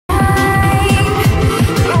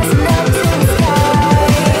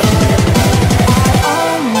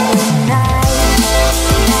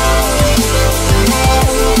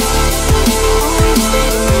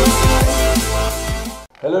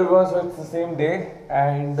going day,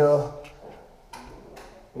 and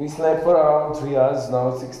we slept for around 3 hours. Now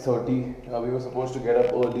it's 6:30. We were supposed to get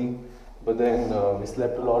up early, but then we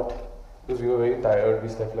slept a lot because we were very tired. We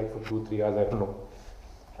slept like for 2-3 hours, I don't know.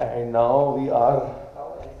 And now we are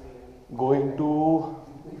going to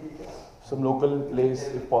some local place.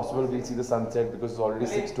 If possible, we'll see the sunset because it's already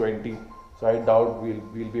 6:20. So I doubt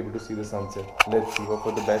we'll be able to see the sunset. Let's see, hope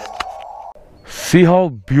for the best. See how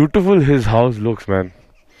beautiful his house looks, man.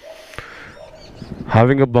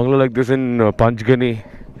 Having a bungalow like this in Panchgani,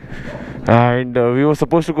 and we were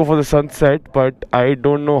supposed to go for the sunset, but I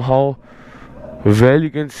don't know how well you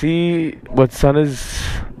can see, but sun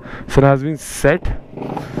has been set.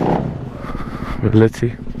 Let's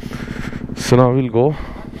see. So now we'll go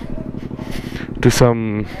to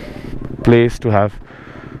some place to have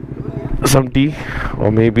some tea,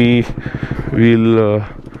 or maybe we'll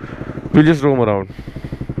just roam around.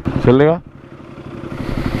 Chalega?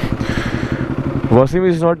 Wasim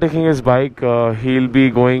is not taking his bike. He'll be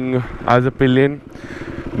going as a pillion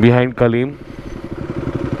behind Kaleem.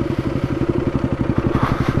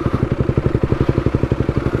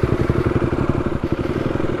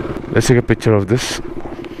 Let's take a picture of this.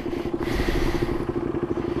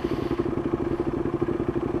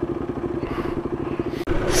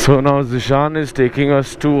 So now Zishan is taking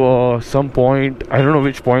us to some point. I don't know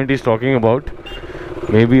which point he's talking about.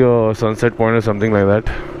 Maybe a sunset point or something like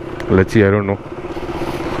that. Let's see, I don't know.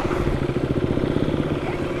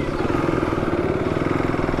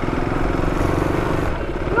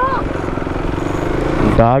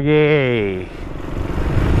 Doggy!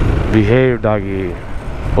 Behave, doggy.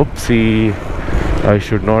 Oopsie. I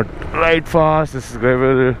should not ride fast. This is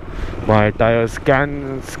gravel. My tires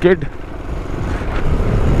can skid.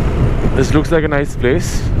 This looks like a nice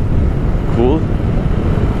place. Cool.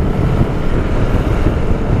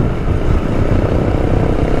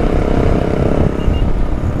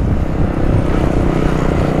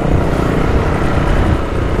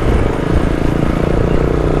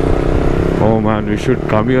 Oh man, we should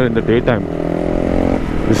come here in the daytime.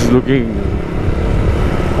 This is looking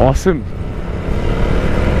awesome.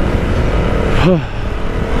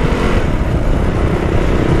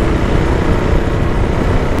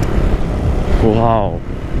 Wow.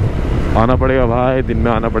 आना पड़ेगा भाई, दिन में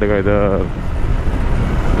आना पड़ेगा इधर.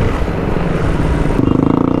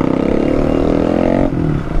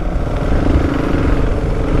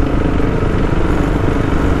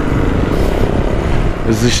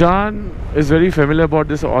 Zishan is very familiar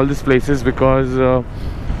about all these places because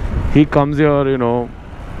he comes here, you know,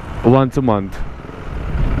 once a month.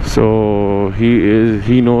 So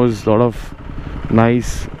he knows a lot of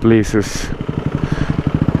nice places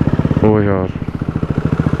over here.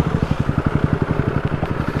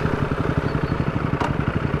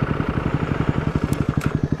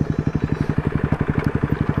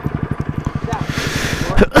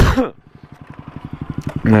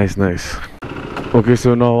 Nice. Okay,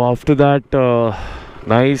 so now after that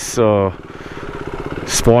nice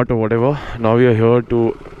spot or whatever, now we are here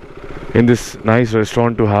in this nice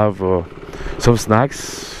restaurant to have some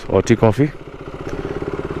snacks or tea, coffee,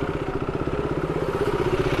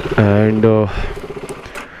 and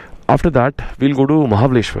after that we'll go to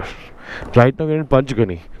Mahabaleshwar. Right now we're in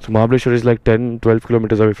Panchgani, so Mahabaleshwar is like 10-12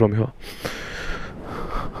 kilometers away from here.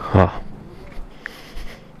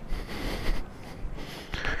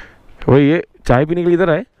 वही ये चाय पीने के लिए इधर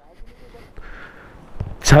आए.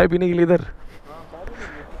 चाय पीने के लिए इधर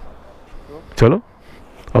चलो.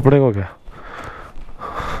 अपने को क्या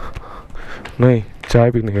नहीं,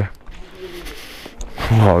 चाय पीने का.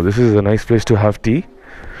 Wow, this is a nice place to have tea.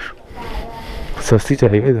 सस्ती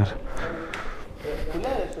चाय है इधर.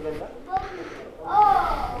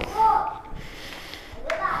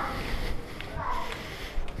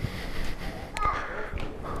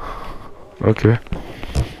 Okay.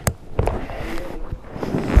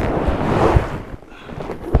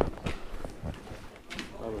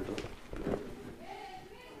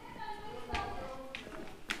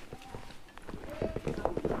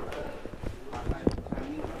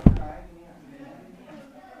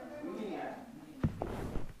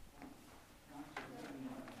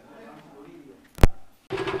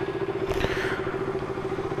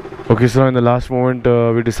 Okay, so in the last moment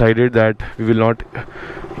we decided that we will not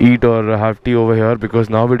eat or have tea over here, because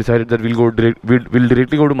now we decided that we'll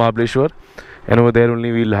directly go to Mahabaleshwar, and over there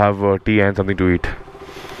only we'll have tea and something to eat.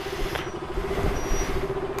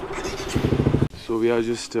 So we are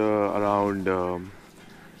just around a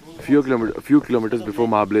few kilometers before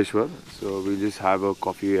Mahabaleshwar, so we'll just have a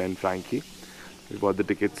coffee and Frankie. We bought the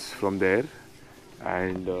tickets from there,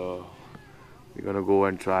 and we're gonna go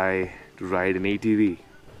and try to ride an ATV.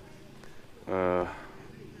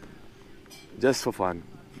 just for fun,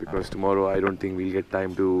 because tomorrow I don't think we'll get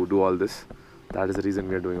time to do all this. That is the reason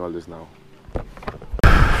we are doing all this now.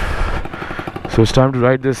 So it's time to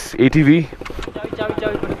ride this ATV.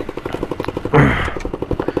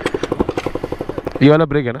 ये वाला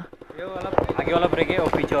break है ना? ये वाला आगे वाला break है और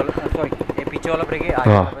पीछे वाला, सॉरी ये पीछे वाला ब्रेक है,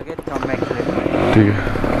 आगे वाला ब्रेक है, थंब में एक्सीलेटर। ठीक है।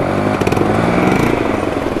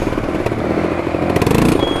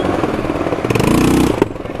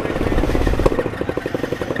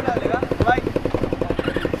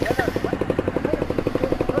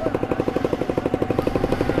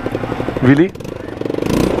 Really?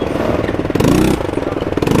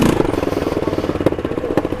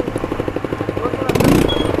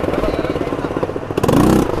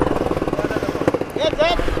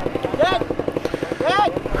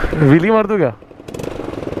 व्हीली मार दो क्या?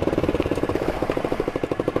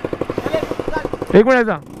 एक मिनट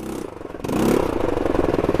ऐसा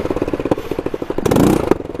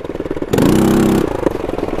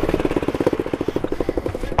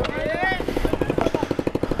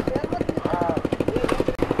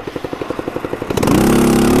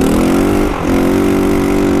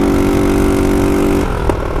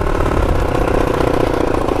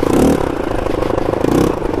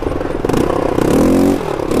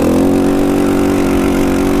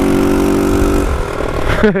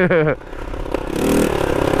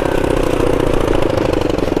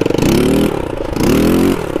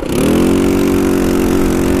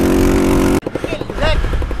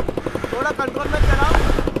थोड़ा कंट्रोल में चलाओ।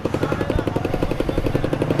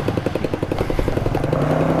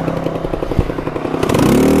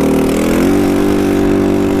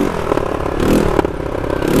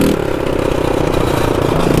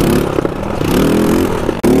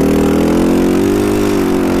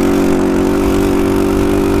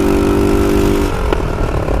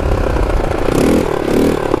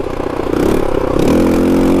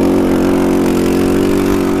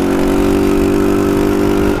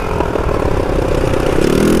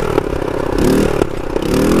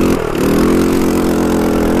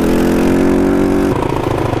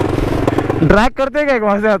 ड्रैग करते क्या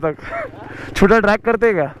वहां से यहाँ तक? छोटा ड्रैग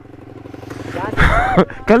करते क्या?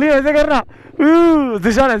 कल ही ऐसे करना,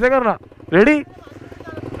 दिशान ऐसे करना। रेडी?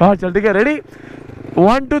 हाँ चल ठीक है। रेडी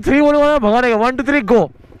 1 2 3 बोलो, भगाने का 1 2 3 गो।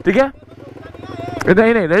 ठीक है?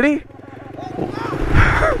 नहीं नहीं, रेडी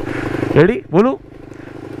रेडी बोलो,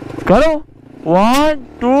 करो 1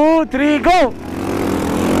 2 3 गो।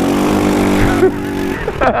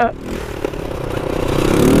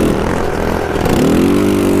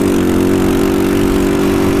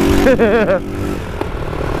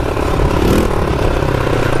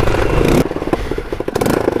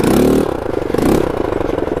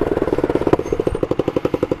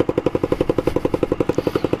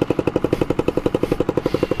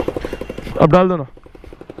 अब डाल दो ना।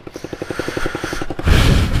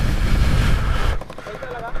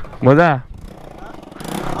 मजा है,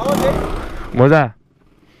 मजा है।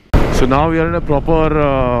 So now we are in a proper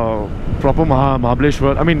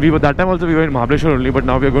Mahabaleshwar. I mean, we were that time also we were in Mahabaleshwar only, but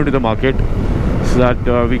now we are going to the market so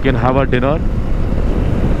that we can have our dinner.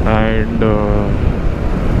 And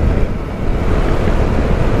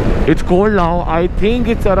it's cold now. I think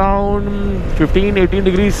it's around 15-18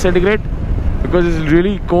 degrees centigrade because it's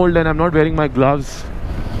really cold and I'm not wearing my gloves,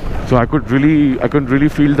 so I couldn't really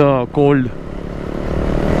feel the cold.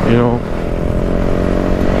 You know,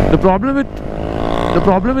 the problem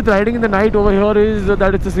with riding in the night over here is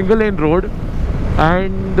that it's a single lane road,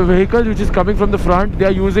 and the vehicle which is coming from the front, they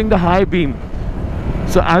are using the high beam.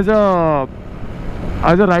 So as a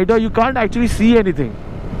rider, you can't actually see anything.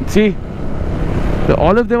 See,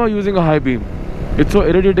 all of them are using a high beam. It's so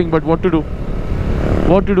irritating, but what to do?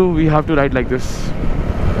 What to do? We have to ride like this.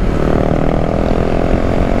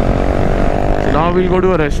 So now we'll go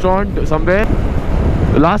to a restaurant somewhere.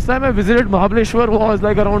 The last time I visited Mahabaleshwar was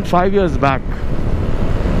like around 5 years back.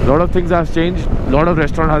 A lot of things have changed. A lot of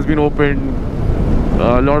restaurant has been opened.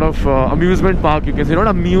 A lot of amusement park, you can say, not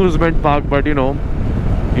amusement park, but you know,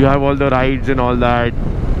 you have all the rides and all that,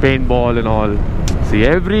 paintball and all. See,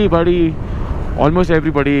 almost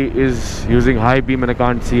everybody is using high beam and I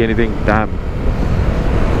can't see anything. Damn.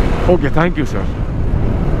 Okay, thank you, sir.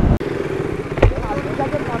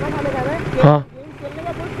 हाँ,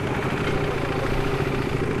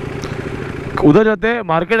 उधर जाते हैं,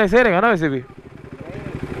 market ऐसे ही रहेगा ना वैसे भी,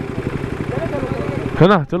 है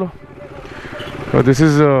ना? चलो. This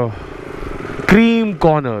is Cream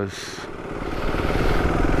Corners.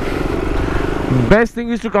 Best thing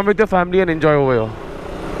is to come with your family and enjoy over here.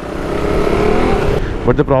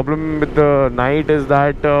 But the problem with the night is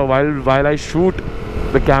that while I shoot,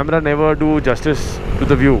 the camera never do justice to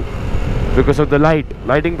the view. because of the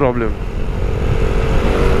lighting problem.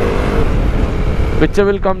 Picture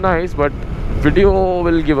will come nice, but video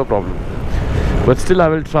will give a problem. But still I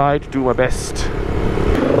will try to do my best.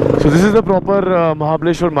 So this is the proper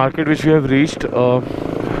Mahabaleshwar market which we have reached.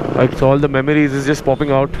 Like all the memories is just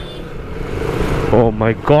popping out. Oh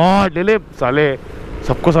my god, ले साले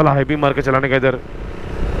सबको साला high beam मार के चलाने का इधर.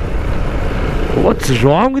 What's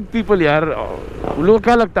wrong with people यार? उन लोगों को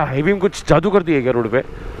क्या लगता है हाई बीम कुछ जादू करती है क्या रोड पे?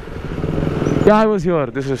 Yeah, I was here.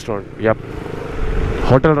 This restaurant. Yep.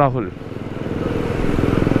 Hotel Rahul.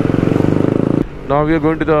 Now we are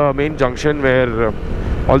going to the main junction where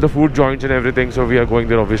all the food joints and everything. So we are going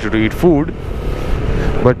there obviously to eat food.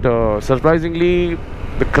 But surprisingly,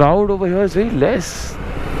 the crowd over here is very less.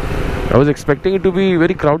 I was expecting it to be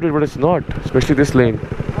very crowded, but it's not. Especially this lane.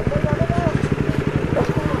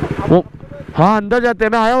 Oh, हाँ अंदर जाते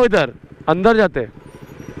हैं. मैं आया हूँ इधर. अंदर जाते हैं.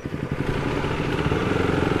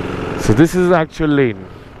 So this is the actual lane.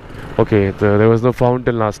 Okay, there was no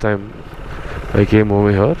fountain last time I came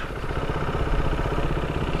over here.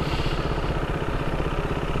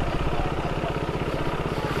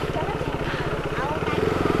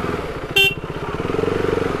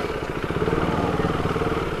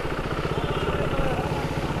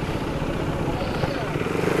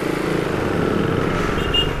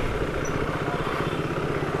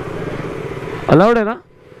 Allowed है ना?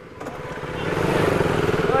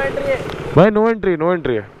 भाई नो एंट्री है.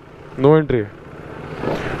 नो एंट्री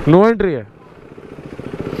है.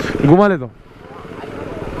 घुमा लेता हूँ.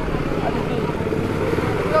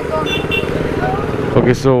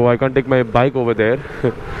 Okay, so I can't take my bike over there.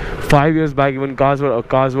 5 years back even cars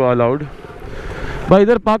were allowed. भाई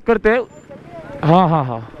इधर पार्क करते हैं.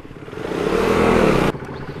 हाँ.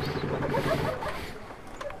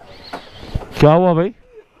 क्या हुआ भाई?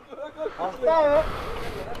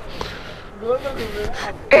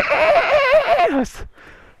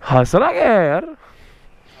 हंसना क्या है यार?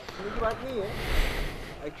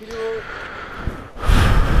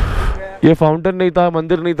 ये फाउंटेन नहीं था,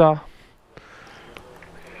 मंदिर नहीं था.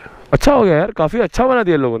 अच्छा हो गया यार, काफी अच्छा बना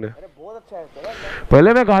दिया लोगों ने.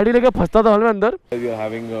 पहले मैं गाड़ी लेके फंसता था हॉल में अंदर. We are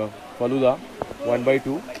having faluda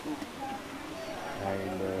 1/2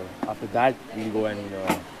 and after that we'll go and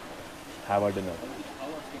have our dinner.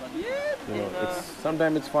 You know,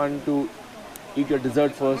 sometimes it's fun to eat your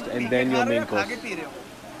dessert first and then your main course.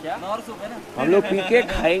 हम लोग पी के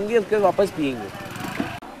खाएंगे, उसके बाद वापस पिएंगे.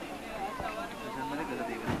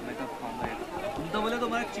 तुम तो बोले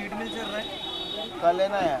तुम्हारा चीट मील चल रहा है. कल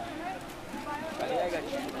लेना है.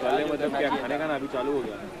 कल मतलब क्या खाने का ना अभी चालू हो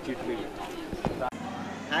गया चीट मील.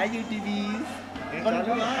 हाय यूटीवी.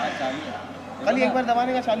 चालू है. कल एक बार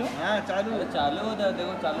दबाने का चालू. हाँ चालू होता.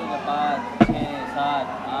 देखो चालू है. 5 6 7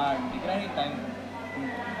 8 दिख रहा है टाइम.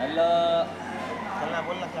 हेलो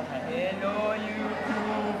बोलना क्या है. Hello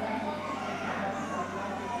YouTube.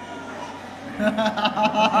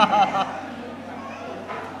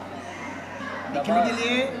 दिखने के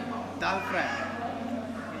लिए दाल फ्राई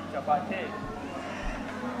चपाती.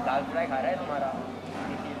 दाल फ्राई खा रहा है तुम्हारा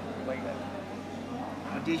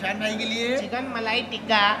और जीशान भाई के लिए चिकन मलाई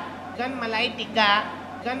टिक्का.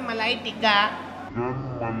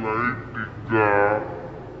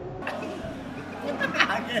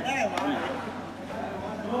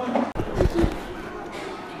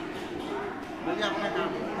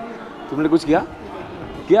 तुमने कुछ किया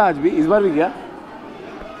आज भी? इस बार भी किया?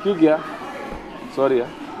 क्यों किया? सॉरी यार.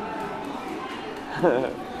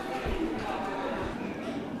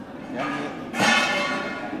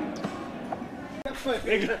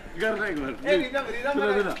 एक बार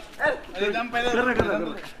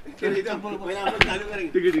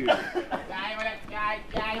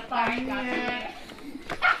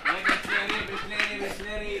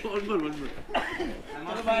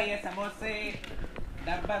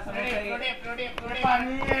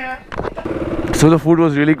ठीक है. So the food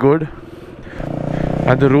was really good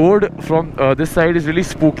and the road from this side is really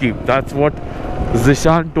spooky. That's what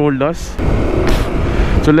Zishan told us.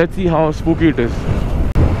 So let's see how spooky it is.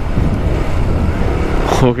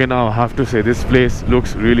 Okay, now I have to say this place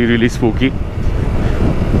looks really spooky.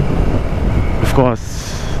 Of course,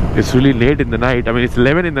 it's really late in the night. I mean, it's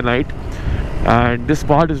 11 in the night and this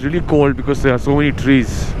part is really cold because there are so many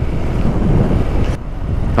trees.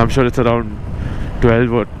 I'm sure it's around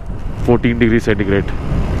 12 or 14 degrees centigrade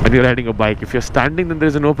and you're riding a bike. If you're standing then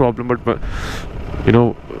there's no problem, but you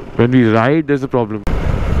know, when we ride there's a problem.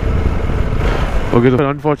 Okay, so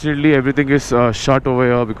unfortunately everything is shut over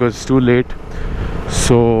here because it's too late.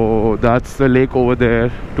 So that's the lake over there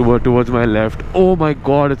towards my left. Oh my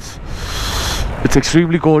god, it's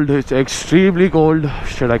extremely cold. It's extremely cold.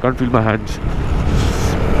 Shit, I can't feel my hands.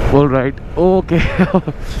 All right. Okay.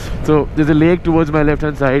 So there's a lake towards my left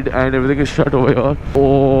hand side, and everything is shut over here.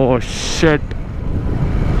 Oh shit.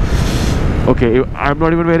 Okay, I'm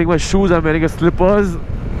not even wearing my shoes. I'm wearing a slippers,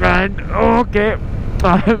 and okay,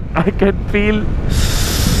 I can feel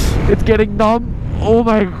it's getting numb. Oh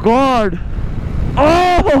my god.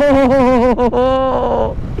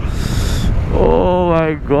 Oh. Oh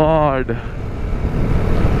my god.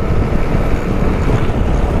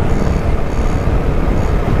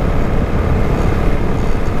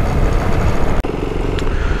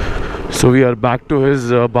 So we are back to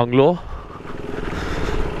his bungalow,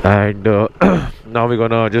 and now we're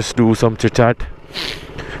gonna just do some chit chat,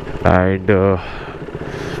 and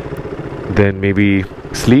then maybe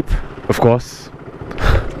sleep, of course.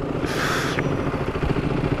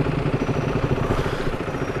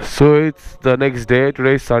 So it's the next day.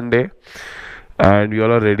 Today is Sunday, and we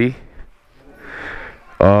all are ready.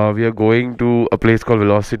 We are going to a place called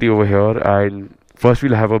Velocity over here, and first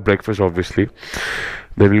we'll have a breakfast, obviously.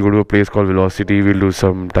 Then we'll go to a place called Velocity. We'll do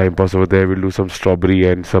some time pass over there. We'll do some strawberry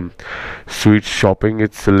and some sweet shopping.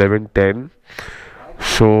 It's 11:10.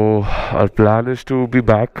 So our plan is to be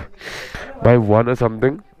back by 1 or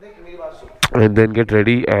something, and then get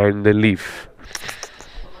ready and then leave.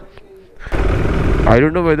 I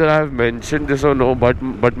don't know whether I have mentioned this or no, but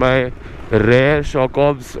my rear shock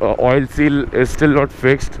orbs oil seal is still not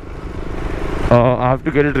fixed. I have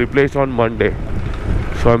to get it replaced on Monday.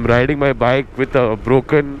 So I'm riding my bike with a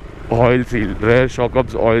broken oil seal, rear shock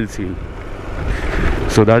orbs oil seal.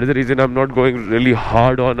 So that is the reason I'm not going really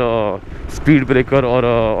hard on a speed breaker or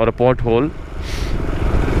a pothole.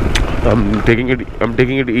 I'm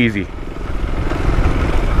taking it easy.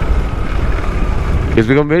 It's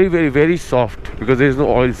become very, very, very soft because there is no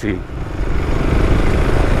oil seal.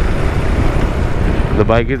 The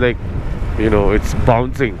bike is like, it's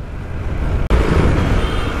bouncing.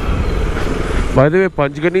 By the way,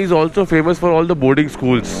 Panchgani is also famous for all the boarding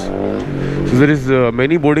schools. So there is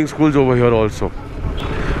many boarding schools over here also.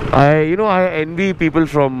 I envy people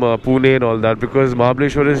from Pune and all that, because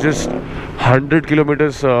Mahabaleshwar is just 100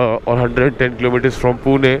 kilometers or 110 kilometers from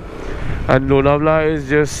Pune, and Lonavala is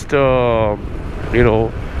just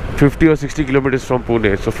 50 or 60 kilometers from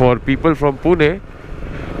Pune. So for people from Pune,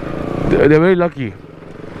 they're very lucky.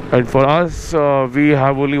 And for us, we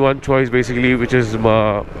have only one choice basically, which is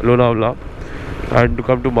Lonavala. And to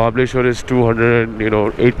come to Mahabaleshwar is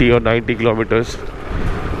 280 or 90 kilometers.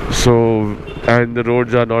 So, and the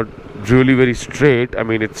roads are not really very straight. I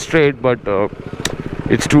mean, it's straight, but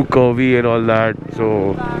it's too curvy and all that.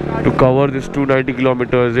 So to cover this 290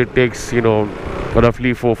 kilometers, it takes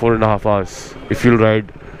roughly 4.5 hours if you'll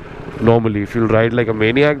ride normally. If you'll ride like a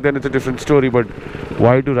maniac, then it's a different story. But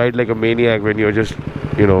why to ride like a maniac when you're just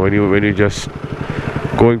when you're just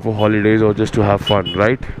going for holidays or just to have fun,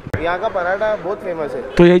 right? यहाँ का पराठा बहुत famous है,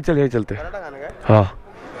 तो यही चलते पराठा खाने का। हाँ,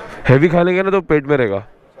 हैवी खा लेंगे ना तो पेट में रहेगा।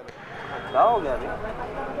 क्या हो गया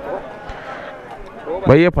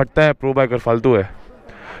भाई ये फटता है, प्रो बाइकर फालतू है।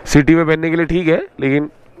 सिटी में पहनने के लिए ठीक है, लेकिन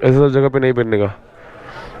ऐसे सब जगह पे नहीं पहनने का।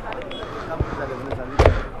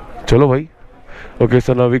 चलो भाई। Okay,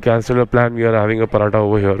 so now we cancelled a plan. We are having a paratha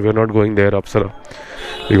over here. We are not going there, Apsara.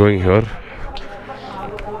 We are going here.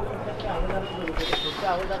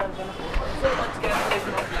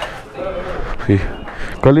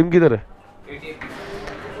 Kaleem किधर है?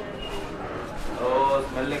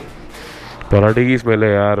 पराठे की स्मेल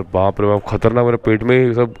है यार, बाप रे बाप, खतरनाक। मेरे पेट में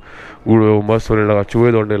ही सब मस्त होने लगा,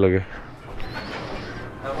 चूहे दौड़ने लगे।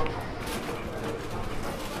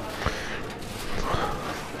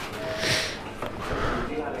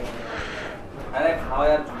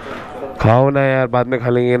 खाओ ना यार, बाद में खा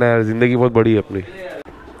लेंगे ना यार, जिंदगी बहुत बड़ी है अपनी।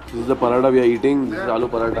 This is the paratha we are eating. This is aloo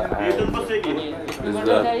paratha. This is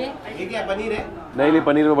the नहीं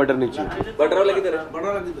पनीर में बटर नहीं चाहिए। बटर वाला किधर है? बटर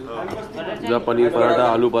वाला किधर? The पनीर पराठा,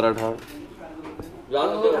 आलू paratha.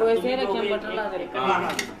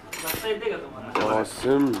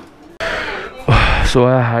 Awesome. So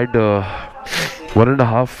I had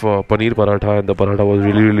 1.5 paneer paratha, and the paratha was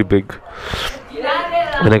really, really big.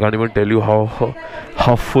 And I can't even tell you how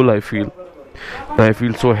full I feel. And I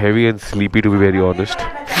feel so heavy and sleepy, to be very honest.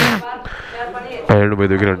 I don't know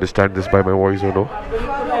whether you can understand this by my voice or no.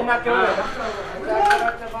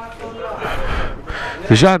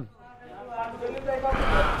 Ishan.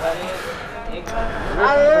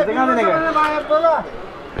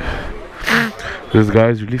 This guy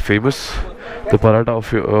is really famous. The paratha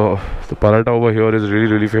over here is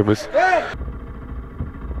really, really famous.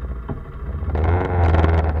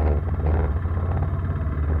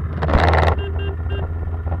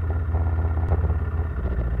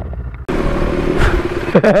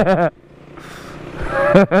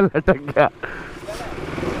 लटक गया.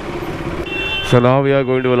 So now we are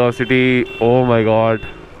going to Velocity. Oh my god,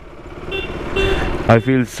 I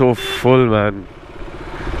feel so full, man.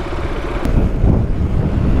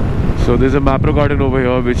 So there's a Mapro garden over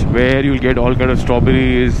here, where you'll get all kind of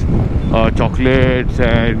strawberries, chocolates,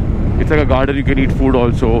 and it's like a garden. You can eat food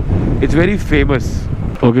also. It's very famous.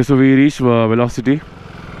 Okay, so we reached Velocity,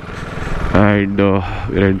 and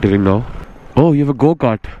we're entering now. Oh, you have a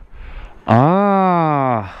go-kart.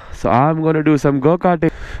 Ah, so I'm gonna do some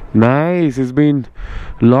go-karting. Nice. It's been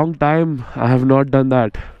long time I have not done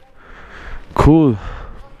that. Cool.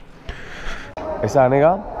 ऐसा आने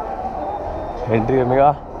का, entry करने का.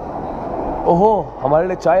 ओहो, हमारे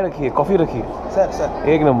लिए चाय रखी है, कॉफी रखी है. सर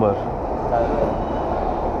एक number.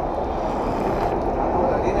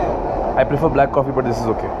 I prefer black coffee, but this is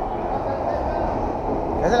okay.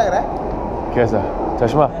 कैसा लग रहा है? कैसा?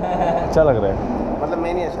 चश्मा अच्छा लग रहा है. मतलब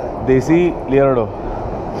मैं नहीं अच्छा लगा. देसी लियरडो,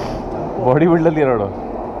 बॉडी बिल्डर लियरडो.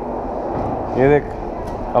 ये देख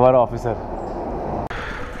हमारा officer.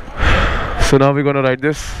 So now we're gonna ride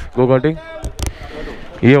this go-karting.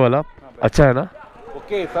 ये वाला अच्छा है ना?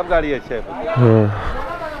 ओके, सब गाड़ी अच्छे है.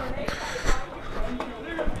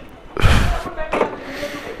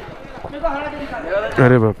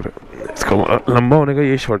 अरे बाप रे, इसका लंबा होने का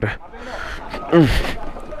ये शॉट है.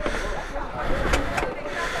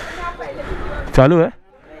 चालू है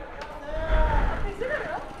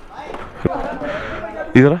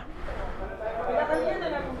इधर.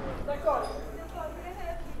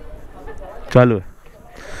 चालू है.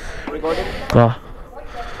 हाँ.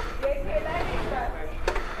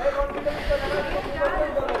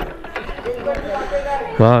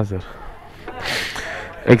 हाँ sir.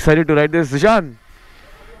 Excited to ride this. Zeeshan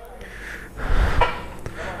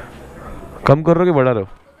कम कर रहे हो कि बढ़ा रहे हो?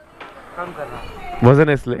 कम कर रहा. वजन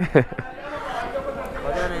है इसलिए.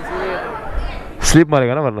 वजन इसलिए स्लिप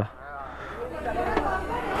मारेगा ना वरना.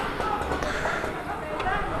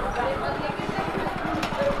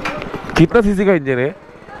 कितना सीसी का इंजन है? ये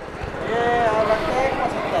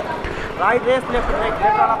राइट रेस लेफ्ट ब्रेक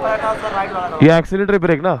वाला पलटा सर, राइट वाला दबाओ. ये एक्सीलरेटर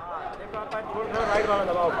ब्रेक ना? लेफ्ट वाला पैर छोड़ दो, राइट वाला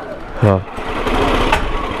दबाओ. हाँ.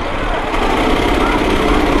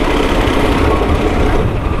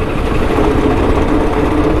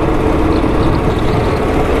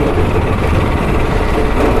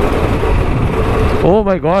 Oh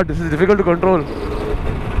my god, this is difficult to control.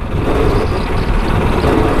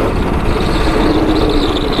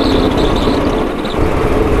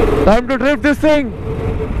 Time to drift this thing.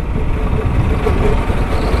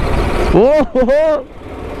 Oh, ho, ho.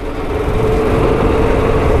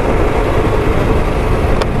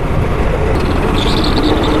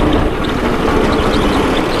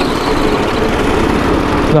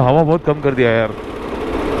 हवा बहुत कम कर दिया यार.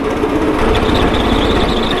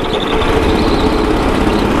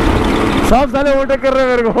 सब साले ओवरटेक कर रहे हैं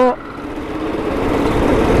मेरे को.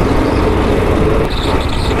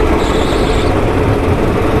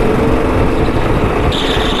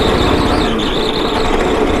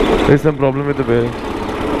 There's some problem with the bearing.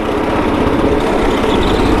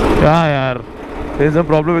 Yeah, yaar. There's some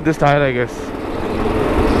problem with this tire, I guess.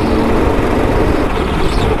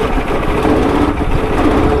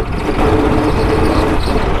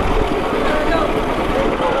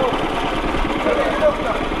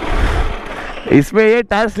 इसमें ये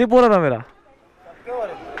टायर स्लिप हो रहा था मेरा.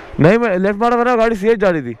 नहीं, मैं लेफ्ट मारा था ना, गाड़ी सीधे जा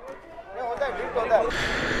रही थी.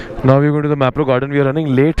 Now we are going to the Mapro garden. We are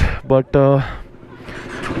running late, but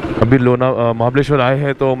अभी महाबलेश्वर आए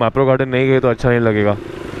हैं तो मैप्रो गार्डन नहीं गए तो अच्छा नहीं लगेगा.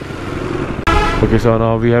 Okay, so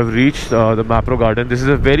now we have reached the Mapro garden. This is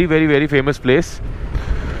a very, very, very famous place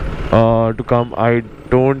to come. I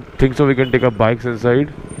don't think so we can take our bikes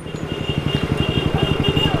inside.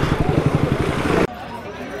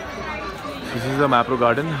 This is the Mapro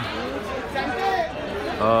garden.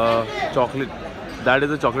 Chocolate. That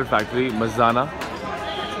is a chocolate factory, Mazzana,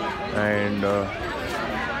 and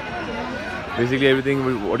basically everything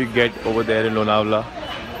what you get over there in Lonavala.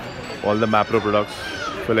 All the Mapro products,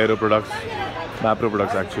 Falero products, Mapro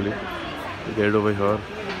products actually. You get it over here.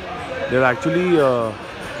 They've actually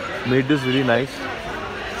made this really nice.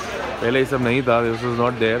 पहले ये सब नहीं था. This was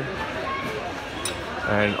not there.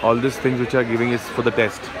 And all these things which are giving is for the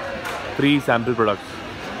test. Free sample products.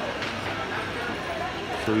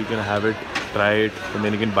 So you can have it, try it, and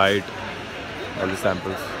then you can buy it. All the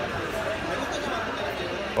samples.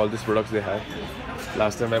 All these products they have.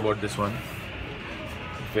 Last time I bought this one.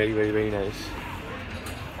 Very, very, very nice.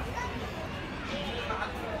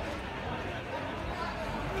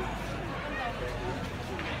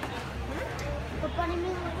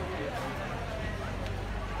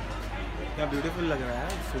 क्या beautiful लग रहा है.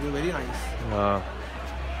 It's very nice. हाँ.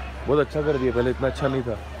 बहुत अच्छा कर दिया, पहले इतना अच्छा नहीं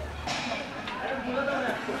था।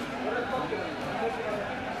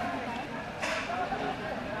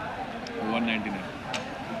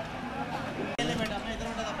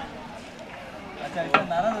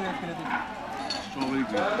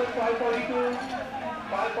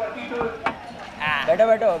 बैठो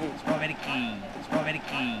बैठो अभी।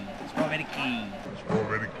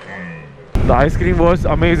 The ice cream was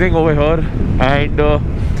amazing over here, and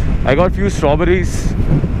I got few strawberries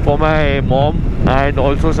for my mom, and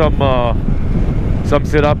also some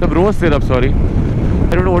syrup, the rose syrup. Sorry, I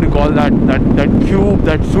don't know what you call that. That cube,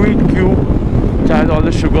 that sweet cube, which has all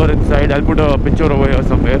the sugar inside. I'll put a picture over here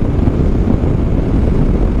somewhere.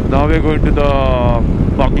 Now we're going to the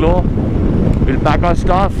bungalow. We'll pack our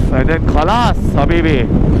stuff and then khalas, habibi.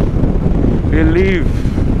 We'll leave.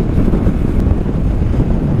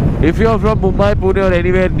 If you're from Mumbai, Pune or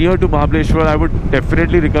anywhere near to Mahabaleshwar, I would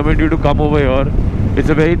definitely recommend you to come over here. It's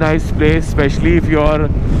a very nice place, especially if you're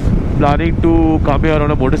planning to come here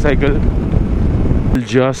on a motorcycle. We'll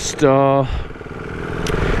just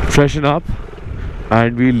freshen up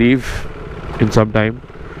and we leave in some time.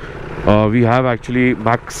 We have actually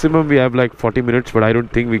maximum we have like 40 minutes, but I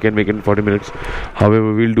don't think we can make it in 40 minutes.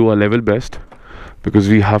 However, we'll do our level best because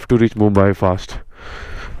we have to reach Mumbai fast.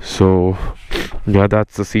 So yeah,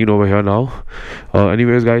 that's the scene over here now.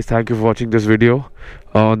 Anyways guys, thank you for watching this video.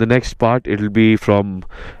 On the next part, it'll be from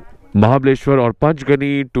Mahabaleshwar or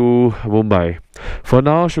Panchgani to Mumbai. For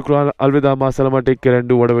now, shukran, alvida, ma salama, take care and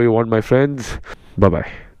do whatever you want, my friends. Bye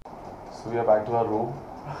bye. So we are back to our room.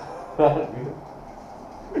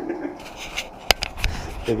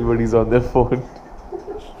 Everybody's on their phone.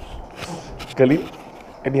 Khalil,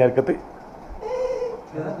 any harkate?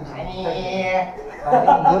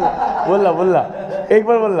 बोलना एक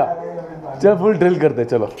बार बोलना, चल full drill करते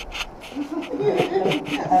चलो।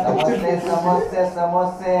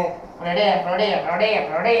 समोसे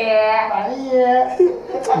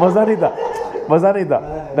मजा नहीं था,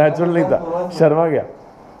 नेचुरल नहीं था, शर्मा गया।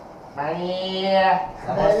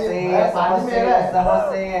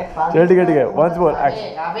 चल ठीक है, once more action।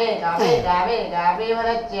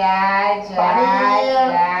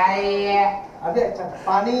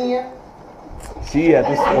 पानी शी है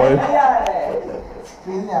तो स्पॉइल।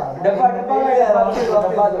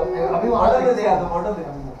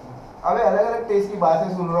 अबे अलग अलग टेस्ट की बातें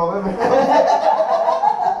सुन रहा हूँ मैं।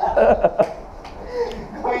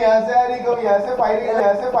 कोई यहाँ से आ रही, कोई यहाँ से फायरिंग,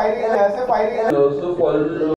 यहाँ से फायरिंग, यहाँ से फायरिंग।